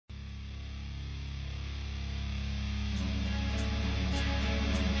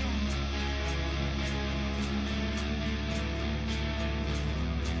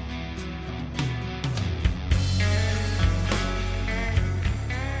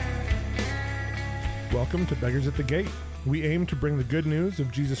Welcome to Beggars at the Gate. We aim to bring the good news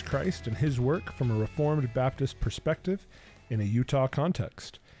of Jesus Christ and his work from a Reformed Baptist perspective in a Utah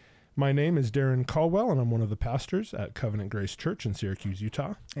context. My name is Darren Caldwell, and I'm one of the pastors at Covenant Grace Church in Syracuse,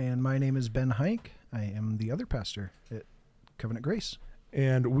 Utah. And my name is Ben Hike. I am the other pastor at Covenant Grace.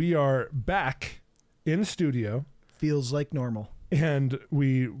 And we are back in studio. Feels like normal. And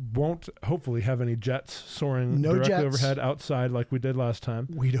we won't hopefully have any jets soaring directly overhead outside like we did last time.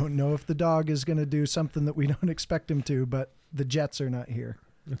 We don't know if the dog is going to do something that we don't expect him to, but the jets are not here.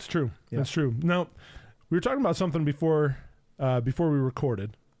 It's true. Yeah. It's true. Now, we were talking about something before we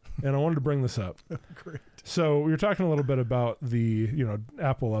recorded, and I wanted to bring this up. Great. So we were talking a little bit about the,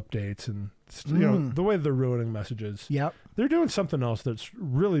 Apple updates and, the way they're ruining messages. Yep. They're doing something else that's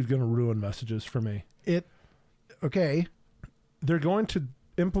really going to ruin messages for me. Okay. They're going to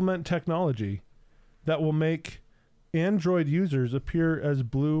implement technology that will make Android users appear as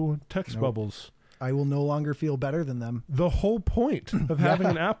blue text bubbles. I will no longer feel better than them. The whole point of having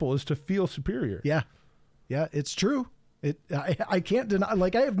an Apple is to feel superior. Yeah. Yeah, it's true. I can't deny,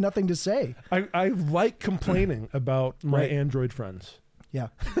 I have nothing to say. I like complaining about my Android friends. Yeah.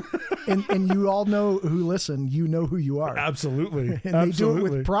 and you all know who listen. You know who you are. Absolutely. And they do it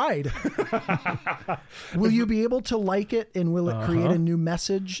with pride. Will you be able to like it, and will it create a new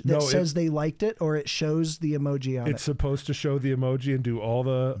message that says they liked it, or it shows the emoji on it? It's supposed to show the emoji and do all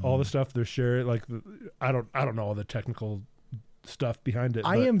the stuff they're sharing. I don't know all the technical stuff behind it.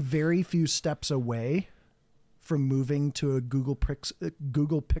 I am very few steps away from moving to a Google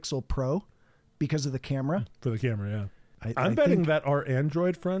Pixel Pro because of the camera. For the camera, yeah. I'm betting that our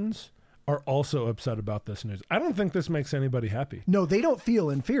Android friends are also upset about this news. I don't think this makes anybody happy. No, they don't feel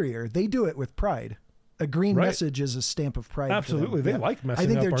inferior. They do it with pride. A green message is a stamp of pride. Absolutely. They like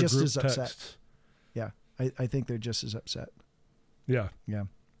messing up our group texts. I think they're just as upset. Yeah. I think they're just as upset. Yeah. Yeah.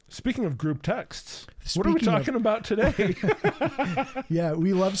 Speaking of group texts, what are we talking about today? Yeah,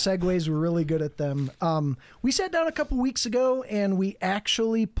 we love segues. We're really good at them. We sat down a couple weeks ago and we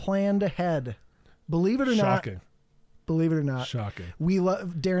actually planned ahead. Believe it or not. Believe it or not. Shocking. We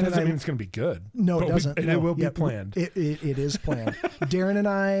love Darren. Doesn't mean it's going to be good. No, it doesn't. It will be planned. It is planned. Darren and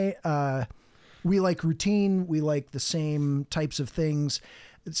I, we like routine. We like the same types of things.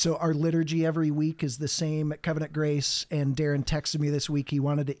 So our liturgy every week is the same at Covenant Grace. And Darren texted me this week. He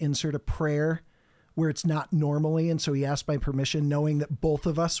wanted to insert a prayer where it's not normally. And so he asked my permission, knowing that both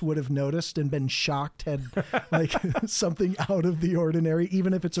of us would have noticed and been shocked had something out of the ordinary,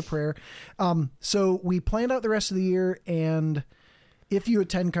 even if it's a prayer. So we planned out the rest of the year. And if you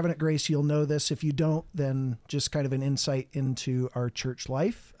attend Covenant Grace, you'll know this. If you don't, then just kind of an insight into our church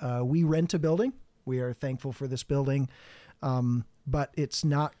life. We rent a building. We are thankful for this building. But it's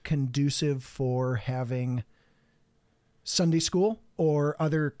not conducive for having Sunday school or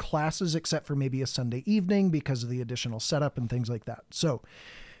other classes, except for maybe a Sunday evening because of the additional setup and things like that. So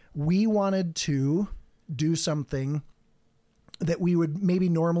we wanted to do something that we would maybe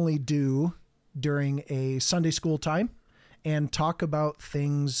normally do during a Sunday school time and talk about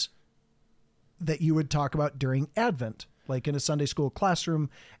things that you would talk about during Advent, like in a Sunday school classroom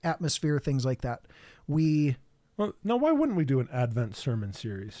atmosphere, things like that. Well, now, why wouldn't we do an Advent sermon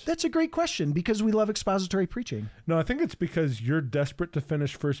series? That's a great question, because we love expository preaching. No, I think it's because you're desperate to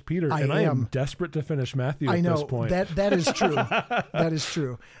finish 1 Peter, I am desperate to finish Matthew at this point. That is true. That is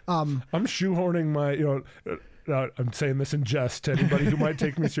true. I'm shoehorning my, I'm saying this in jest to anybody who might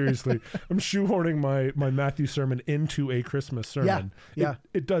take me seriously. I'm shoehorning my Matthew sermon into a Christmas sermon. Yeah.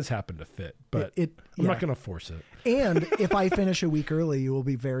 It does happen to fit, but I'm not going to force it. And if I finish a week early, you will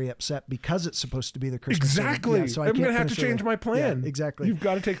be very upset because it's supposed to be the Christmas Exactly. sermon. Yeah, so I'm going to have to change my plan. Yeah, exactly. You've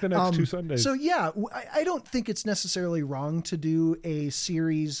got to take the next 2 Sundays. So yeah, I don't think it's necessarily wrong to do a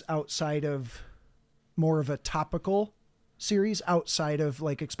series outside of more of a topical series, outside of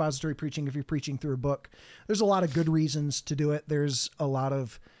like expository preaching. If you're preaching through a book, there's a lot of good reasons to do it. There's a lot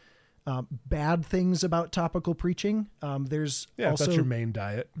of bad things about topical preaching. There's also that's your main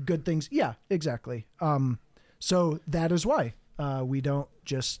diet. Good things. Yeah, exactly. So that is why we don't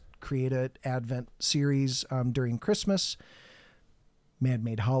just create an Advent series during Christmas.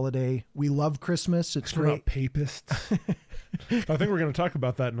 Man-made holiday. We love Christmas. It's great. We're not papists. I think we're going to talk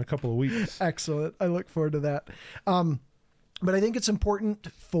about that in a couple of weeks. Excellent. I look forward to that. But I think it's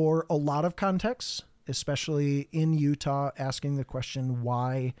important for a lot of contexts, especially in Utah, asking the question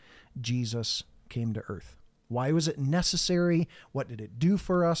why Jesus came to earth. Why was it necessary? What did it do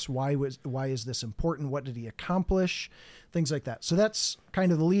for us? Why is this important? What did he accomplish? Things like that. So that's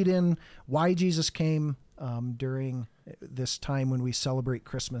kind of the lead in why Jesus came during this time when we celebrate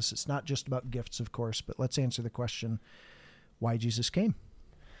Christmas. It's not just about gifts, of course, but let's answer the question why Jesus came.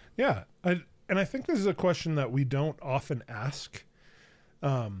 Yeah. And I think this is a question that we don't often ask.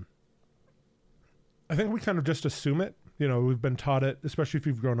 I think we kind of just assume it. We've been taught it, especially if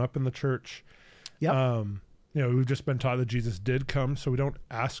you've grown up in the church. Yeah. We've just been taught that Jesus did come, so we don't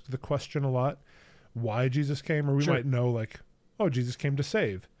ask the question a lot why Jesus came, or we might know like, oh, Jesus came to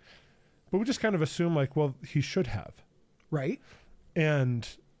save. But we just kind of assume like, well, he should have. Right. And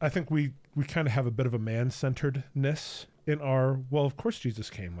I think we kind of have a bit of a man-centeredness in our, well, of course Jesus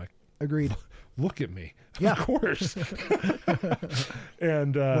came. Like, agreed. Look at me. Yeah. Of course.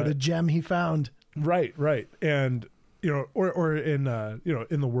 And what a gem he found. Right. And, or in,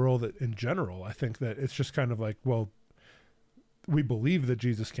 in the world in general, I think that it's just kind of like, well, we believe that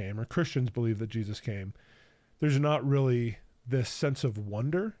Jesus came, or Christians believe that Jesus came. There's not really this sense of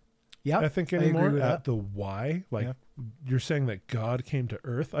wonder. Yeah, I think anymore at the why. Like you're saying that God came to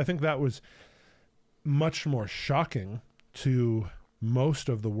earth. I think that was much more shocking to most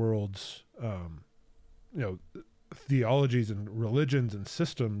of the world's, theologies and religions and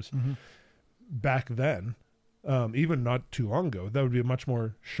systems back then. Even not too long ago, that would be a much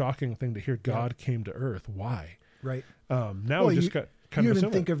more shocking thing to hear. God came to earth. Why? Right. Now we just got kind of you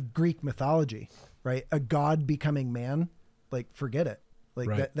even think of Greek mythology, right? A god becoming man, like forget it.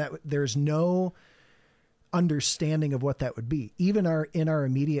 Like that there's no understanding of what that would be. Even in our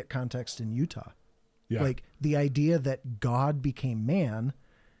immediate context in Utah. Yeah. Like the idea that God became man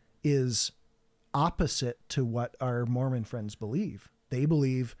is opposite to what our Mormon friends believe. They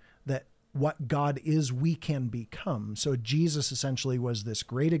believe that what God is, we can become. So Jesus essentially was this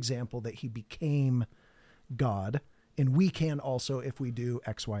great example that he became God, and we can also if we do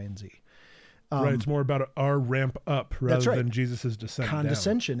X, Y, and Z. Right. It's more about our ramp up rather than Jesus's descent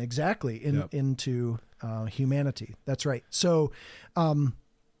condescension down. Exactly. Into humanity. That's right. So, so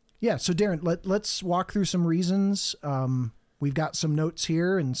Darren, let's walk through some reasons. We've got some notes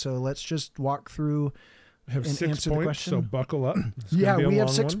here. And so let's just walk through and 6 answer points, the question. So buckle up. Yeah, we have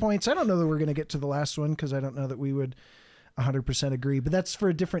 6 points. I don't know that we're going to get to the last one because I don't know that we would 100% agree, but that's for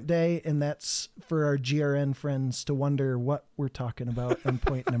a different day. And that's for our GRN friends to wonder what we're talking about in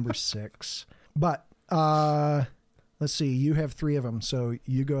point number 6. But let's see, you have 3 of them. So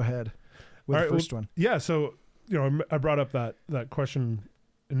you go ahead with the first one. Yeah. So, I brought up that question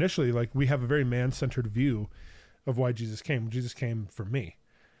initially, like we have a very man-centered view of why Jesus came. Jesus came for me.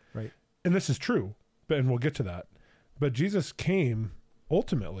 Right. And this is true, and we'll get to that. But Jesus came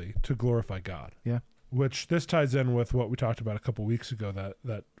ultimately to glorify God. Yeah. Which this ties in with what we talked about a couple weeks ago,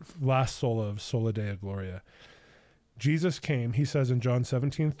 that last sola of Sola Deo Gloria. Jesus came, he says in John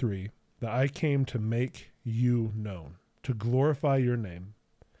 17:3, that I came to make you known, to glorify your name,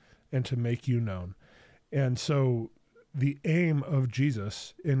 and to make you known. And so the aim of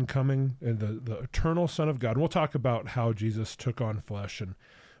Jesus in coming, and the eternal Son of God, and we'll talk about how Jesus took on flesh and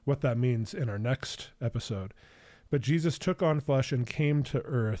what that means in our next episode. But Jesus took on flesh and came to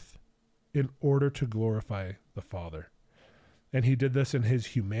earth in order to glorify the Father. And he did this in his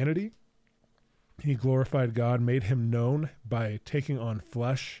humanity. He glorified God, made him known by taking on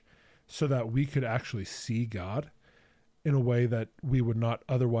flesh so that we could actually see God in a way that we would not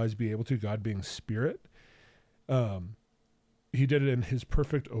otherwise be able to, God being spirit. He did it in his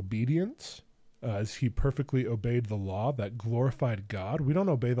perfect obedience, as he perfectly obeyed the law that glorified God. We don't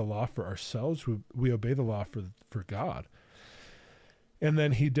obey the law for ourselves. We obey the law for God. And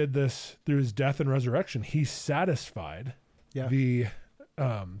then he did this through his death and resurrection. He satisfied the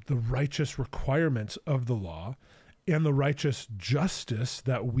righteous requirements of the law and the righteous justice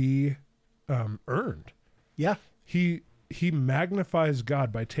that we earned. Yeah. He magnifies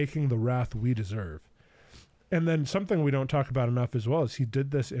God by taking the wrath we deserve. And then something we don't talk about enough as well is he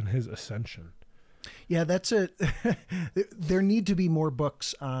did this in his ascension. Yeah, that's it. There need to be more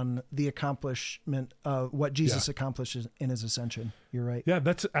books on the accomplishment of what Jesus accomplishes in his ascension. You're right. Yeah,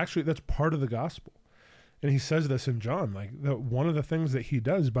 that's part of the gospel. And he says this in John, like that one of the things that he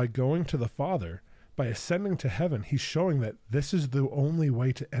does by going to the Father, by ascending to heaven, he's showing that this is the only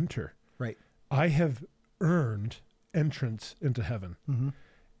way to enter. Right. I have earned entrance into heaven. Mm-hmm.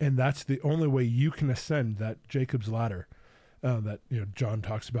 And that's the only way you can ascend that Jacob's ladder that John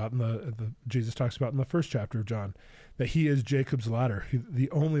talks about, Jesus talks about in the first chapter of John, that he is Jacob's ladder, the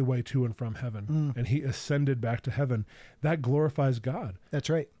only way to and from heaven. And he ascended back to heaven. That glorifies God.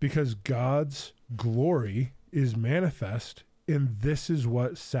 That's right. Because God's glory is manifest, and this is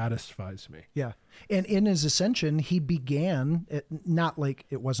what satisfies me. Yeah. And in his ascension, he began, not like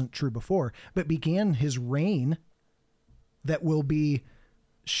it wasn't true before, but began his reign that will be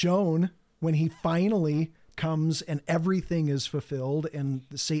shown when he finally comes and everything is fulfilled and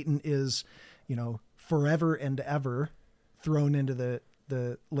Satan is, forever and ever thrown into the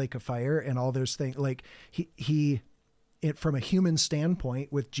the lake of fire and all those things. Like from a human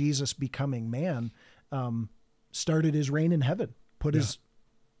standpoint, with Jesus becoming man, started his reign in heaven, put his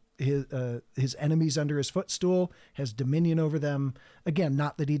enemies under his footstool, has dominion over them. Again,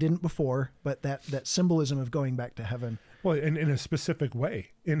 not that he didn't before, but that symbolism of going back to heaven. Well, in a specific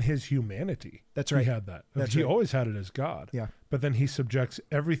way, in his humanity. That's right. He had that. That's he right. always had it as God. Yeah. But then he subjects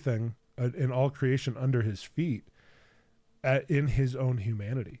everything in all creation under his feet in his own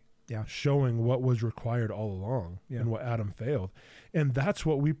humanity. Yeah. Showing what was required all along and what Adam failed. And that's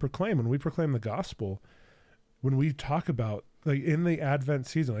what we proclaim. When we proclaim the gospel, when we talk about, like, in the Advent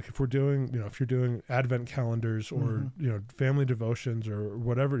season, like if you're doing Advent calendars or, family devotions or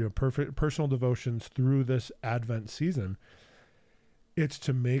whatever, personal devotions through this Advent season, it's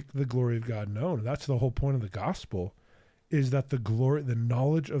to make the glory of God known. That's the whole point of the gospel, is that the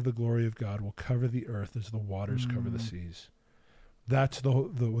knowledge of the glory of God will cover the earth as the waters cover the seas. That's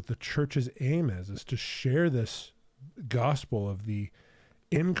what the church's aim is to share this gospel of the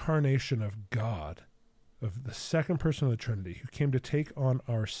incarnation of God, of the second person of the Trinity, who came to take on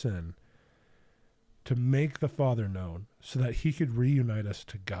our sin, to make the Father known so that he could reunite us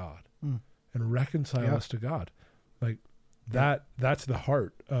to God and reconcile us to God. Like that's the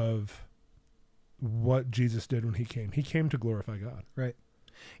heart of what Jesus did when he came. He came to glorify God. Right.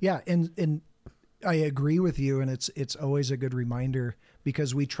 Yeah. And I agree with you. And it's always a good reminder,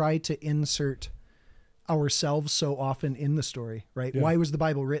 because we try to insert ourselves so often in the story, right? Yeah. Why was the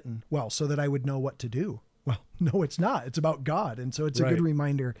Bible written? Well, so that I would know what to do. Well, no, it's not. It's about God. And so it's a good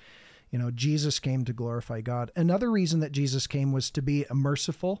reminder, Jesus came to glorify God. Another reason that Jesus came was to be a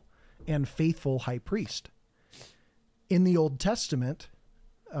merciful and faithful high priest. In the Old Testament,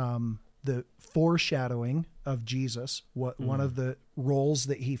 the foreshadowing of Jesus, one of the roles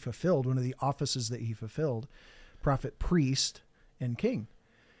that he fulfilled, one of the offices that he fulfilled, prophet, priest, and king.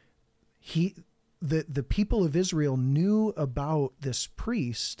 The people of Israel knew about this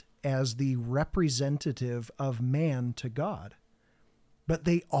priest as the representative of man to God. But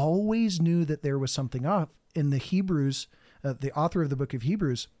they always knew that there was something off. In the Hebrews, the author of the book of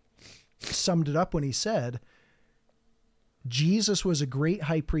Hebrews summed it up when he said, Jesus was a great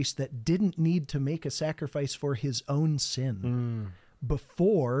high priest that didn't need to make a sacrifice for his own sin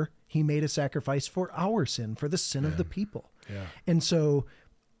before he made a sacrifice for our sin, for the sin of the people. Yeah. And so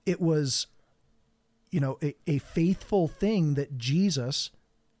it was, a faithful thing that Jesus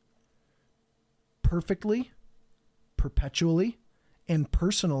perfectly, perpetually, and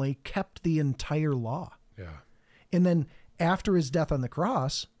personally kept the entire law. Yeah. And then after his death on the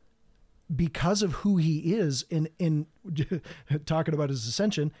cross, because of who he is in talking about his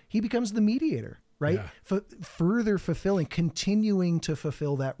ascension, he becomes the mediator, right? Yeah. Further fulfilling, continuing to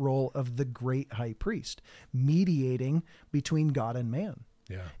fulfill that role of the great high priest, mediating between God and man.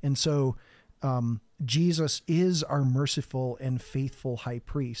 Yeah. And so Jesus is our merciful and faithful high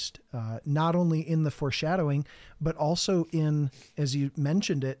priest, not only in the foreshadowing, but also in, as you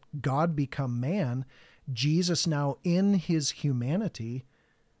mentioned it, God become man. Jesus now in his humanity,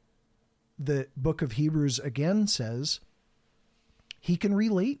 the book of Hebrews again says, he can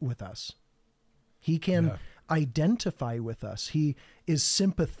relate with us. He can identify with us. He is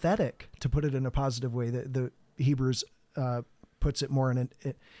sympathetic, to put it in a positive way. The Hebrews puts it more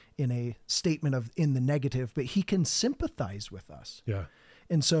in a statement of in the negative, but he can sympathize with us. Yeah.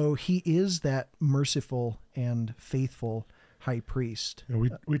 And so he is that merciful and faithful high priest.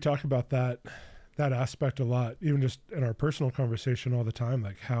 We talk about that aspect a lot, even just in our personal conversation all the time,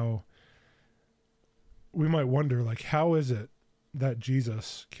 like how we might wonder, like, how is it that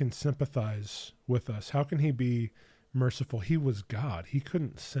Jesus can sympathize with us? How can he be merciful? He was God. He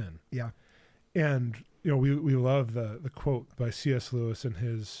couldn't sin. Yeah. And we love the quote by C.S. Lewis in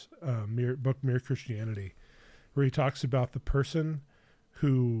his book Mere Christianity, where he talks about the person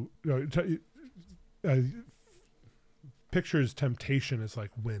who pictures temptation as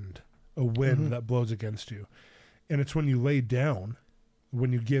like wind, a wind that blows against you. And it's when you lay down,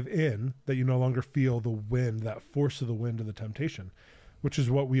 when you give in, that you no longer feel the wind, that force of the wind of the temptation, which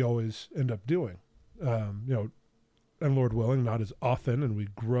is what we always end up doing. And Lord willing, not as often, and we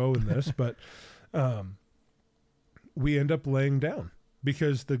grow in this, but we end up laying down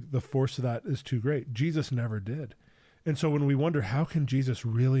because the force of that is too great. Jesus never did. And so when we wonder, how can Jesus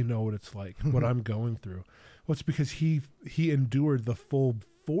really know what it's like, what I'm going through? Well, it's because he endured the full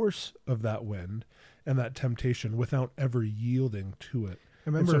force of that wind and that temptation without ever yielding to it.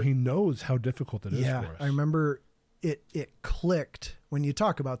 And so he knows how difficult it is for us. I remember it clicked when you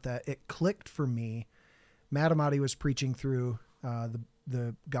talk about that. It clicked for me. Matt Amati was preaching through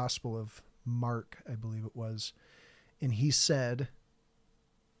the Gospel of Mark, I believe it was. And he said,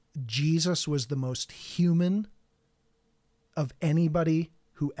 Jesus was the most human of anybody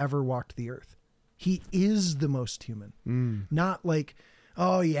who ever walked the earth. He is the most human. Not like,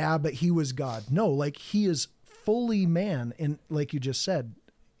 oh yeah, but he was God. No, like he is fully man. And like you just said,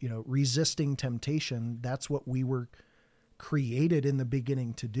 resisting temptation, that's what we were created in the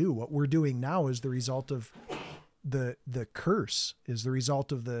beginning to do. What we're doing now is the result of the curse, is the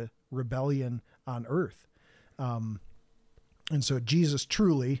result of the rebellion on earth. And so Jesus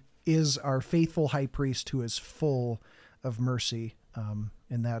truly is our faithful high priest who is full of mercy.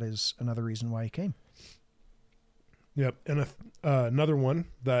 And that is another reason why he came. Yep. And another one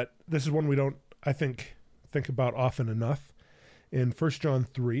that this is one we don't, I think about often enough. In 1 John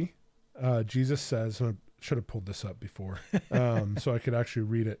 3, Jesus says, and I should have pulled this up before so I could actually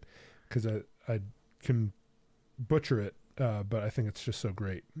read it, because I can butcher it, but I think it's just so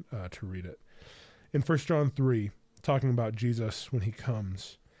great to read it. In 1 John 3, talking about Jesus when he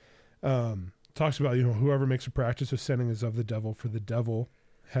comes, talks about, whoever makes a practice of sinning is of the devil, for the devil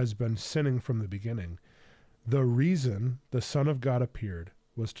has been sinning from the beginning. The reason the Son of God appeared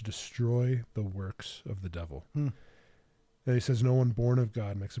was to destroy the works of the devil. And he says, no one born of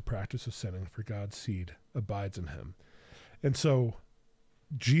God makes a practice of sinning, for God's seed abides in him. And so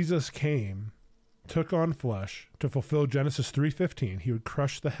Jesus came, took on flesh to fulfill Genesis 3:15. He would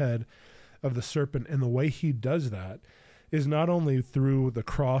crush the head of the serpent. And the way he does that is not only through the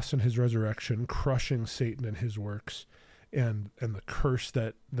cross and his resurrection, crushing Satan and his works and the curse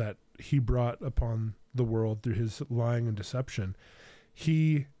that he brought upon the world through his lying and deception.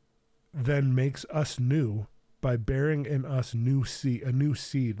 He then makes us new by bearing in us a new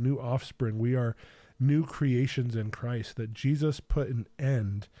seed, new offspring. We are new creations in Christ, that Jesus put an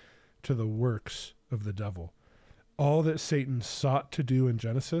end to the works of the devil. All that Satan sought to do in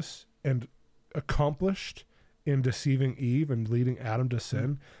Genesis and accomplished in deceiving Eve and leading Adam to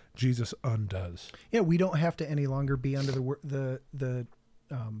sin, Jesus undoes. Yeah, we don't have to any longer be under the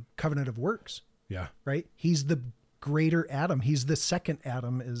covenant of works. Yeah. Right? He's the greater Adam. He's the second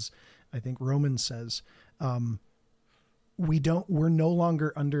Adam, as I think Romans says. We're no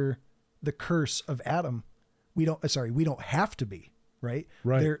longer under the curse of Adam. We don't have to be, right?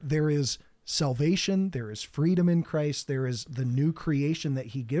 Right. There is salvation. There is freedom in Christ. There is the new creation that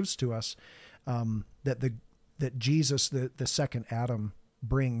he gives to us, that Jesus, the second Adam,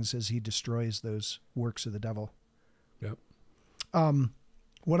 brings as he destroys those works of the devil. Yep.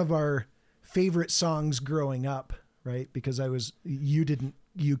 One of our favorite songs growing up, right? Because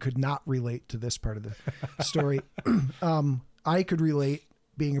you could not relate to this part of the story. I could relate,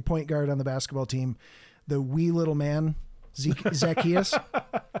 being a point guard on the basketball team, the wee little man, Zacchaeus.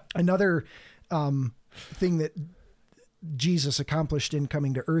 Another thing that Jesus accomplished in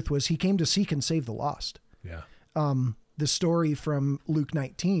coming to earth was he came to seek and save the lost. Yeah. The story from Luke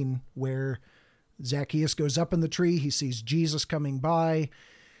 19, where Zacchaeus goes up in the tree, he sees Jesus coming by.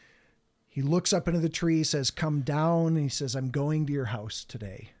 He looks up into the tree, says, come down. And he says, I'm going to your house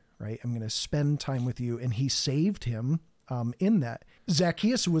today, right? I'm going to spend time with you. And he saved him in that.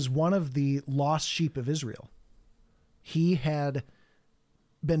 Zacchaeus was one of the lost sheep of Israel. He had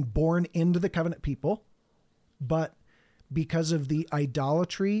been born into the covenant people, but because of the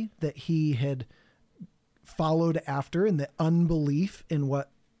idolatry that he had followed after and the unbelief in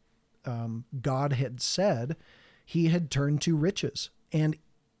what God had said, he had turned to riches. And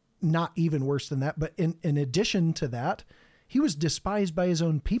not even worse than that, but in addition to that, he was despised by his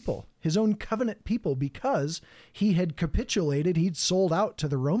own people, his own covenant people, because he had capitulated. He'd sold out to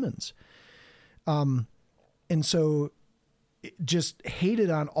the Romans. And so just hated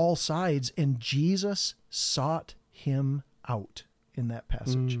on all sides. And Jesus sought him out in that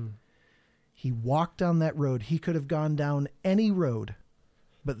passage. He walked down that road. He could have gone down any road,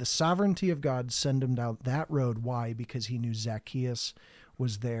 but the sovereignty of God sent him down that road. Why? Because he knew Zacchaeus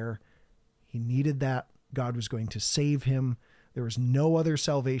was there. He needed that. God was going to save him. There was no other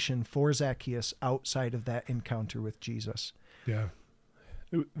salvation for Zacchaeus outside of that encounter with Jesus. Yeah.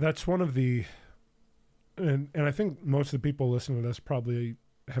 That's one of the, and I think most of the people listening to this probably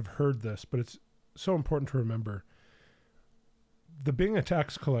have heard this, but it's so important to remember. The being a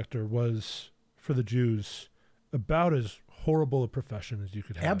tax collector was, for the Jews, about as horrible a profession as you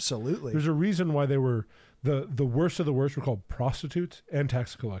could have. Absolutely. There's a reason why they were the worst of the worst were called prostitutes and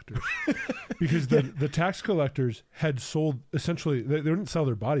tax collectors. Because the tax collectors had sold, essentially, they didn't sell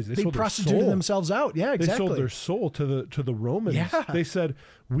their bodies. They sold prostituted their soul. themselves out. Yeah, exactly. They sold their soul to the Romans. Yeah. They said,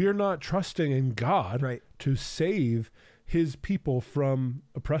 we're not trusting in God Right. to save his people from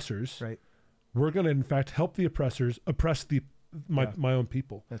oppressors. Right. We're going to, in fact, help the oppressors oppress my own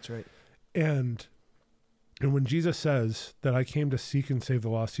people. That's right. And And when Jesus says that I came to seek and save the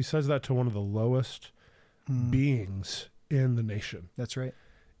lost, he says that to one of the lowest beings in the nation. That's right.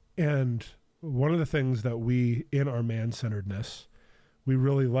 And one of the things that we, in our man-centeredness, we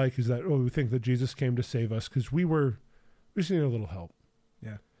really like is that, we think that Jesus came to save us because we just need a little help.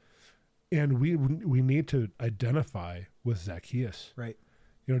 Yeah. And we need to identify with Zacchaeus. Right.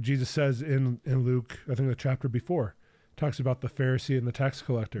 Jesus says in Luke, I think the chapter before, talks about the Pharisee and the tax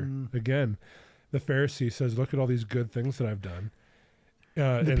collector. Again, the Pharisee says, look at all these good things that I've done.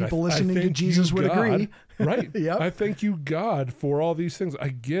 The people listening to Jesus would agree. Right. Yep. I thank you, God, for all these things. I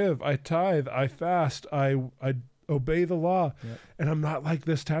give, I tithe, I fast, I obey the law. Yep. And I'm not like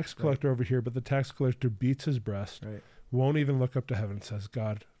this tax collector over here, but the tax collector beats his breast, won't even look up to heaven, and says,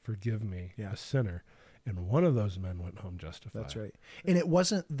 God, forgive me, a sinner. And one of those men went home justified. That's right. And it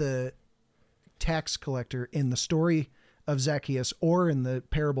wasn't the tax collector in the story of Zacchaeus or in the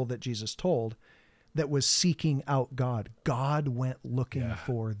parable that Jesus told that was seeking out God. God went looking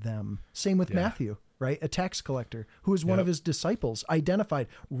for them. Same with Matthew, right? A tax collector who was one of his disciples, identified,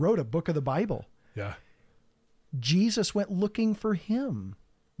 wrote a book of the Bible. Yeah. Jesus went looking for him.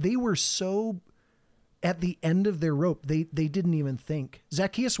 They were so at the end of their rope, they didn't even think.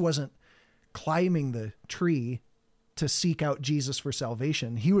 Zacchaeus wasn't climbing the tree to seek out Jesus for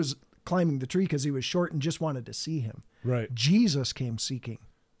salvation. He was climbing the tree because he was short and just wanted to see him. Right. Jesus came seeking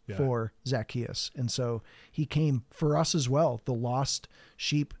for Zacchaeus. And so he came for us as well, the lost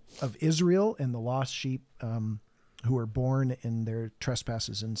sheep of Israel and the lost sheep who were born in their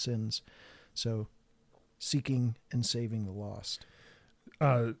trespasses and sins. So seeking and saving the lost.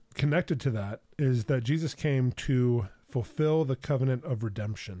 Connected to that is that Jesus came to fulfill the covenant of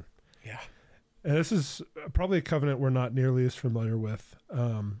redemption. Yeah. And this is probably a covenant we're not nearly as familiar with.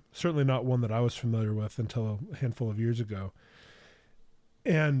 Certainly not one that I was familiar with until a handful of years ago.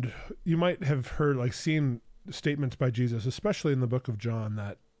 And you might have heard, seen statements by Jesus, especially in the book of John,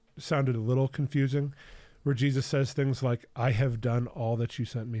 that sounded a little confusing, where Jesus says things like, I have done all that you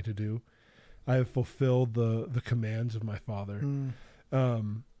sent me to do. I have fulfilled the commands of my Father.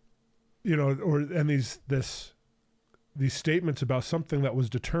 These statements about something that was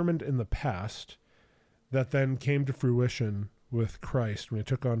determined in the past that then came to fruition with Christ when he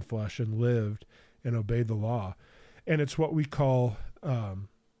took on flesh and lived and obeyed the law. And it's what we call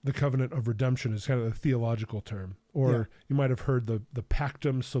the covenant of redemption, is kind of a theological term. Or you might have heard the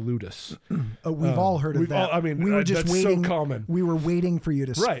pactum salutis. We've all heard of that. We were just waiting. So common. We were waiting for you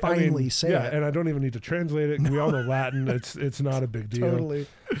to finally say it. And I don't even need to translate it. We all know Latin. It's not a big deal. Totally.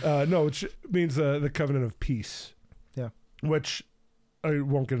 Which means the covenant of peace. Yeah. Which I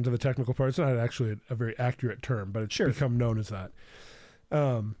won't get into the technical part. It's not actually a very accurate term, but it's become known as that.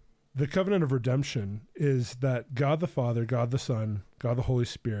 The covenant of redemption is that God the Father, God the Son, God the Holy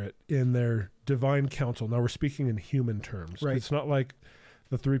Spirit, in their divine counsel. Now we're speaking in human terms. Right. It's not like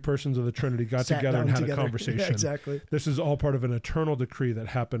the three persons of the Trinity got together and had a conversation. Yeah, exactly. This is all part of an eternal decree that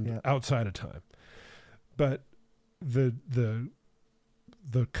happened outside of time. But the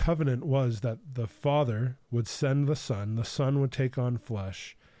covenant was that the Father would send the Son would take on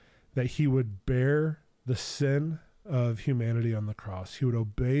flesh, that he would bear the sin of humanity on the cross. He would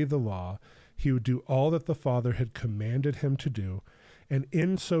obey the law. He would do all that the Father had commanded him to do. And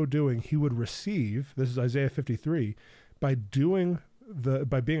in so doing, he would receive, this is Isaiah 53, by being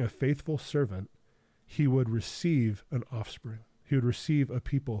a faithful servant, he would receive an offspring. He would receive a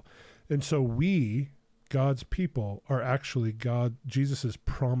people. And so we, God's people, are actually Jesus's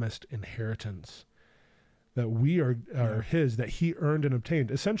promised inheritance. That we are his, that he earned and obtained.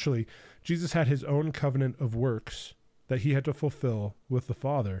 Essentially, Jesus had his own covenant of works that he had to fulfill with the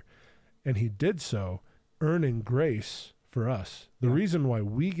Father, and he did so, earning grace for us. The reason why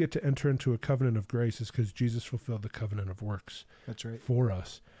we get to enter into a covenant of grace is because Jesus fulfilled the covenant of works. That's right. For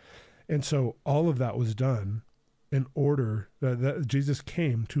us. And so all of that was done in order that Jesus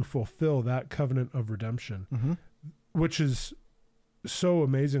came to fulfill that covenant of redemption, which is so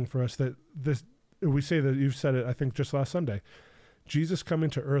amazing for us that we say that, you've said it, I think, just last Sunday. Jesus coming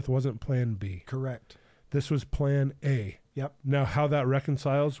to earth wasn't plan B. Correct. This was plan A. Yep. Now, how that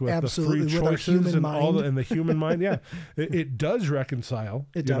reconciles with Absolutely. the free With choices and the human mind, it does reconcile.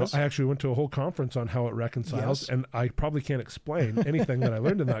 It does. I actually went to a whole conference on how it reconciles, and I probably can't explain anything that I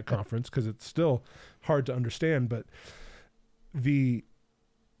learned in that conference because it's still hard to understand. But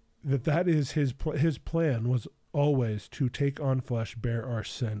that is his plan was always to take on flesh, bear our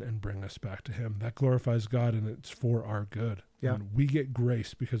sin, and bring us back to him. That glorifies God, and it's for our good. Yeah. And we get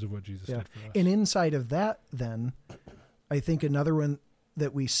grace because of what Jesus did for us. And inside of that, then, I think another one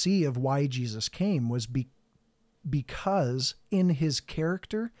that we see of why Jesus came was because in his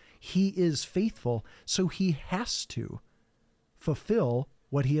character, he is faithful. So he has to fulfill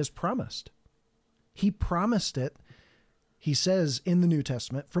what he has promised. He promised it, he says in the New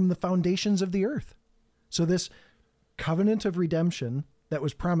Testament, from the foundations of the earth. So this covenant of redemption that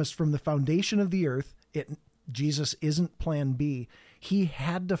was promised from the foundation of the earth, Jesus isn't plan B. He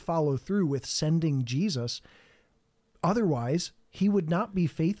had to follow through with sending Jesus. Otherwise, he would not be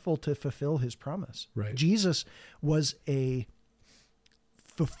faithful to fulfill his promise. Right. Jesus was a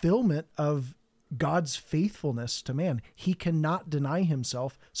fulfillment of God's faithfulness to man. He cannot deny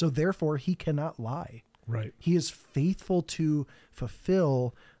himself, so therefore he cannot lie. Right. He is faithful to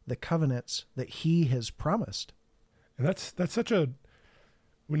fulfill the covenants that he has promised. And that's such a,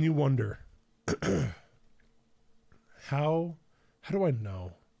 when you wonder, how do I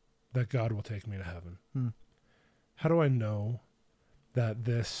know that God will take me to heaven? How do I know that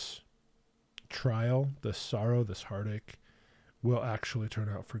this trial, this sorrow, this heartache will actually turn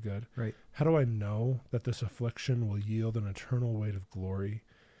out for good? Right. How do I know that this affliction will yield an eternal weight of glory?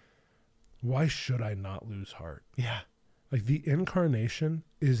 Why should I not lose heart? Yeah. Like the incarnation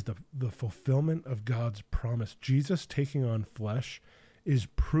is the fulfillment of God's promise. Jesus taking on flesh is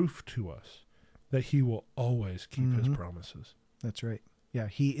proof to us that he will always keep his promises. That's right. Yeah,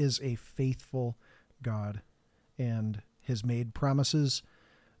 he is a faithful God and has made promises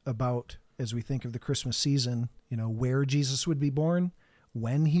about, as we think of the Christmas season, where Jesus would be born,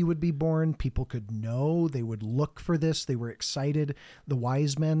 when he would be born. People could know, they would look for this. They were excited. The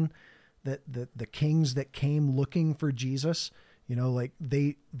wise men, the kings that came looking for Jesus,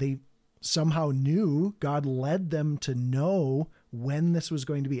 they somehow knew, God led them to know when this was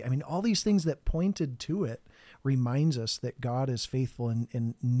going to be. I mean, all these things that pointed to it reminds us that God is faithful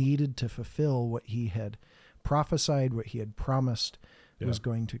and needed to fulfill what he had prophesied, what he had promised was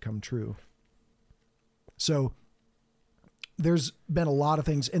going to come true. So there's been a lot of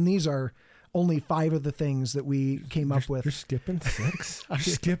things, and these are only 5 of the things that we came up with. You're skipping 6? You're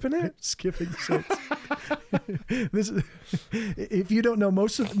skipping it? Skipping 6. If you don't know,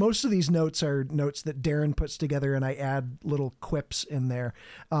 most of these notes are notes that Darren puts together, and I add little quips in there.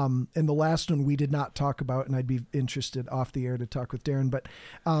 And the last one we did not talk about, and I'd be interested off the air to talk with Darren. But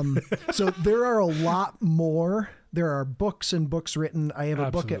so there are a lot more. There are books and books written. I have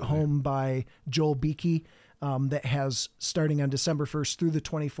a book at home by Joel Beakey. That has, starting on December 1st through the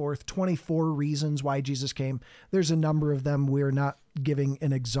 24th, 24 reasons why Jesus came. There's a number of them. We're not giving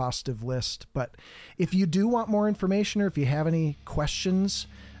an exhaustive list, but if you do want more information, or if you have any questions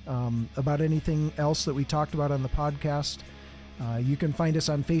about anything else that we talked about on the podcast, you can find us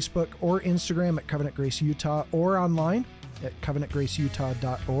on Facebook or Instagram at Covenant Grace Utah, or online at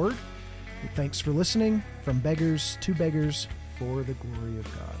covenantgraceutah.org. Thanks for listening. From beggars to beggars, for the glory of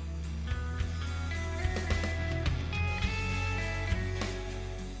God.